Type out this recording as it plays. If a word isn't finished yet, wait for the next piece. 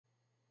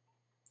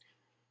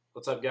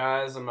What's up,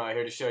 guys? I'm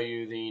here to show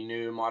you the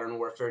new Modern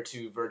Warfare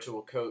 2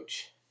 Virtual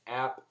Coach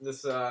app.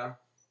 This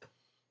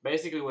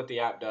basically what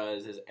the app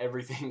does is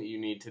everything that you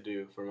need to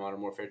do for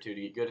Modern Warfare 2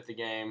 to get good at the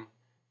game,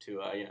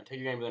 to take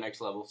your game to the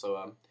next level.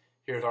 So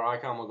here's our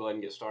icon. We'll go ahead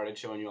and get started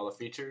showing you all the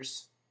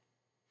features.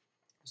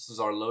 This is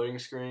our loading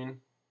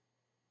screen,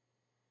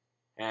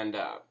 and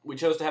we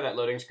chose to have that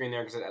loading screen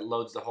there because it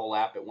loads the whole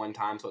app at one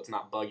time, so it's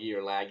not buggy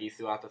or laggy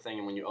throughout the thing.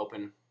 And when you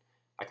open,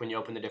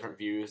 the different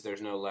views,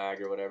 there's no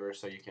lag or whatever,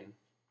 so you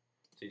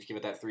just give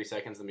it that 3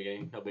 seconds in the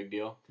beginning, no big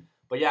deal.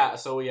 But yeah,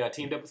 so we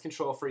teamed up with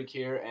Control Freak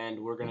here, and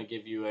we're going to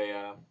give you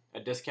a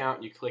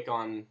discount. You click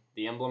on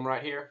the emblem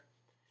right here,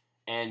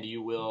 and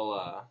you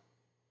will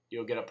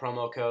you'll get a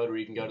promo code, or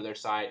you can go to their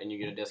site and you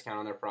get a discount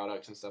on their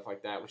products and stuff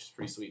like that, which is a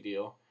pretty sweet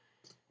deal.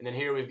 And then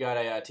here we've got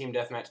a team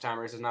deathmatch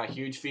timer. This is not a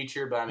huge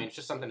feature, but I mean, it's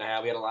just something to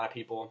have. We had a lot of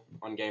people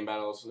on game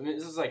battles. I mean,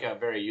 this is like a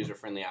very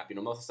user-friendly app.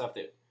 Most of the stuff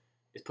that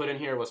is put in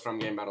here was from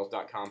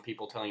GameBattles.com,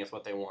 people telling us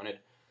what they wanted.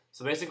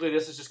 So basically,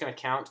 this is just going to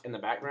count in the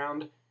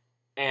background,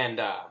 and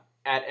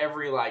at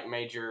every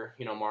major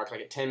mark,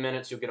 like at 10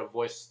 minutes, you'll get a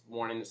voice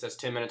warning that says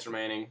 10 minutes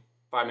remaining,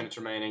 5 minutes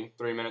remaining,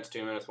 3 minutes,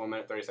 2 minutes, 1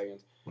 minute, 30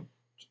 seconds.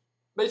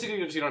 Basically,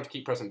 you don't have to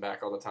keep pressing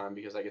back all the time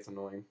because that gets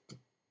annoying.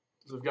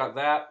 So we've got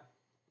that,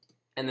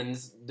 and then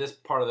this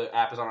part of the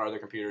app is on our other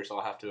computer, so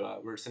I'll have to.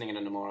 We're sending it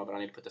in tomorrow, but I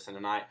need to put this in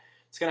tonight.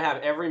 It's going to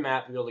have every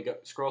map. You'll be able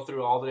to scroll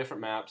through all the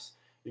different maps.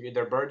 You get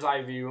their bird's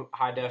eye view,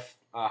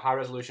 high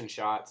resolution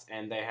shots,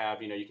 and they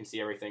have you can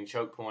see everything: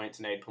 choke points,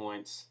 nade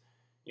points,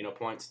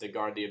 points to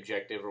guard the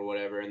objective or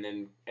whatever. And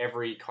then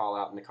every call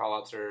out, and the call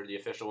outs are the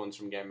official ones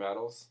from Game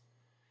Battles.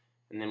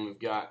 And then we've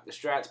got the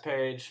strats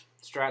page,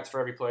 strats for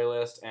every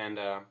playlist, and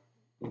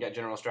we've got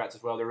general strats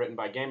as well. They're written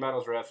by Game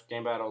Battles refs,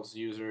 Game Battles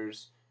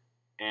users,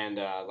 and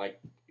a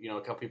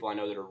couple people I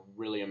know that are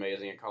really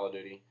amazing at Call of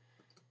Duty.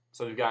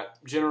 So we've got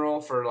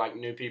general for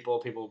new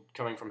people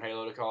coming from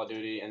Halo to Call of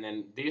Duty, and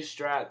then these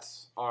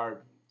strats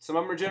are, some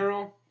of them are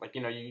general,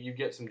 you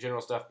get some general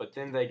stuff, but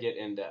then they get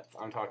in depth.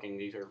 I'm talking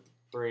these are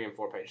 3 and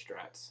 4 page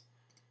strats.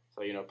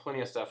 So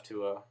plenty of stuff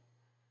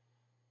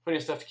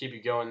to keep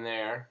you going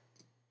there.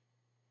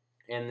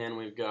 And then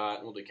we've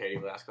got, we'll do Katie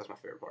last because that's my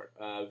favorite part.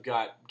 We've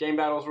got Game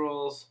Battles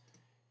rules.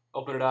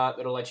 Open it up,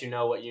 it'll let you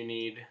know what you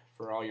need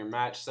for all your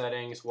match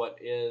settings, what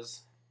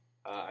is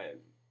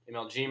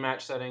MLG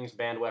match settings,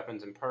 banned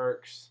weapons and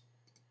perks,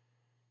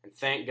 and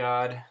thank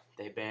God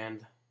they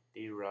banned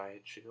the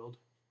riot shield.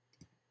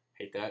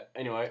 Hate that.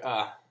 Anyway,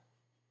 and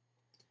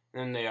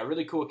then the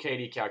really cool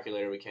KD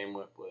calculator we came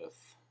up with.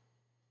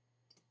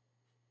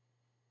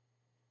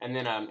 And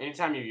then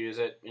anytime you use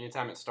it,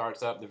 anytime it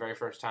starts up the very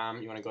first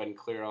time, you want to go ahead and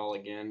clear all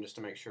again just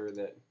to make sure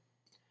that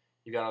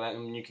you got all that,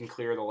 and you can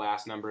clear the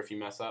last number if you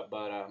mess up.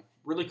 But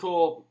really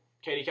cool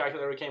KD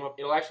calculator we came up.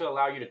 It'll actually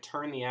allow you to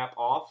turn the app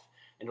off,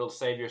 and it'll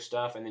save your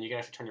stuff, and then you can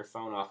actually turn your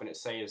phone off, and it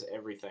saves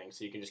everything,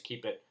 so you can just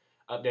keep it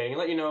updating and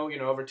let you know,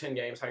 over 10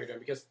 games how you're doing.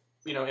 Because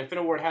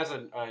Infinite Ward has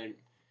a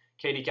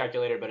KD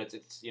calculator, but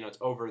it's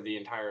over the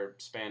entire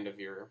span of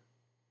your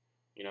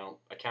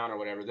account or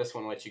whatever. This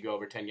one lets you go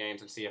over 10 games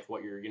and see if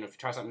what you're if you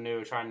try something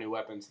new, try new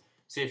weapons,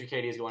 see if your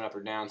KD is going up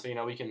or down. So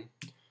we can.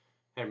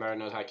 Everybody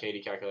knows how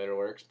KD calculator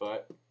works,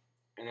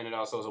 and then it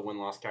also has a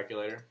win-loss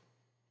calculator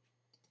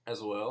as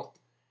well.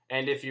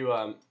 And if you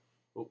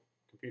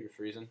computer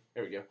freezing,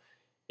 there we go.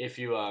 If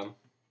you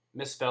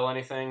misspell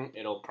anything,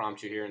 it'll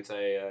prompt you here and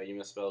say you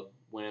misspelled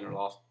win or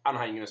loss. I don't know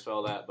how you can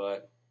misspell that,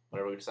 but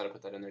whatever, we decided to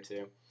put that in there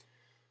too.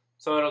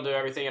 So it'll do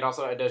everything. It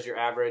does your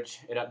average.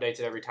 It updates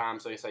it every time.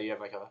 So you say you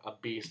have a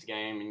beast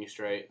game and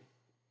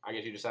I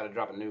guess you decided to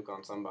drop a nuke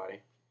on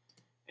somebody.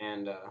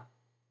 And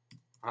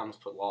I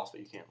almost put loss, but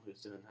you can't lose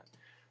doing that.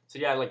 So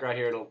yeah, right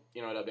here, it'll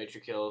it updates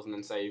your kills, and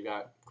then say you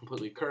got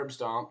completely curb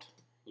stomped.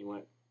 You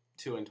went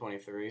 2 and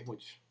 23,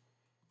 which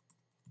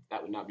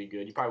that would not be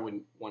good. You probably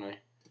wouldn't want to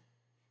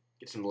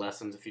get some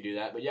lessons if you do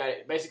that. But yeah,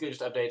 it basically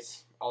just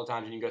updates all the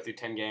time, and you can go through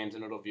 10 games,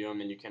 and it'll view them.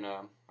 Then you can,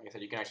 like I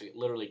said, you can actually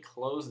literally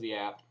close the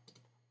app,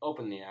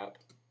 open the app,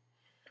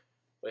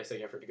 wait a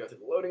second for it to go through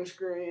the loading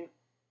screen,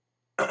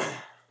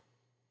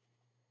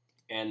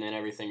 and then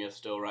everything is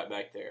still right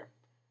back there.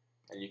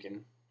 And you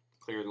can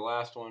clear the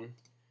last one,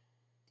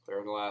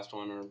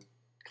 or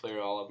clear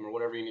all of them, or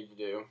whatever you need to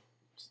do.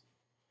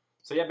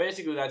 So yeah,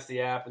 basically that's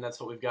the app, and that's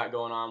what we've got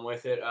going on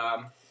with it.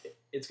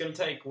 It's going to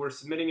take, we're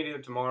submitting it either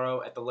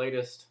tomorrow, at the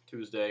latest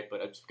Tuesday,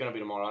 but it's going to be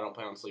tomorrow. I don't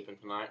plan on sleeping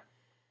tonight.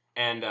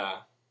 And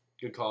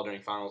good call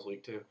during finals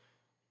week too.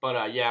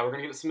 But yeah, we're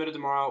going to get it submitted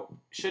tomorrow.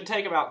 Should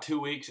take about 2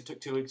 weeks. It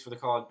took 2 weeks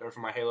for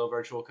my Halo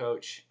Virtual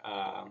Coach.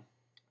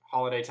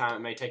 Holiday time, it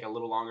may take a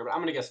little longer, but I'm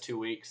going to guess 2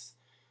 weeks.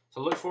 So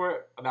look for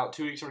it about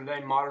 2 weeks from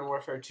today. Modern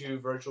Warfare 2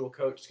 Virtual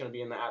Coach is going to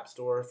be in the App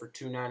Store for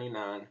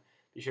 $2.99.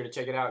 Be sure to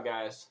check it out,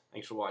 guys.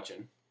 Thanks for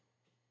watching.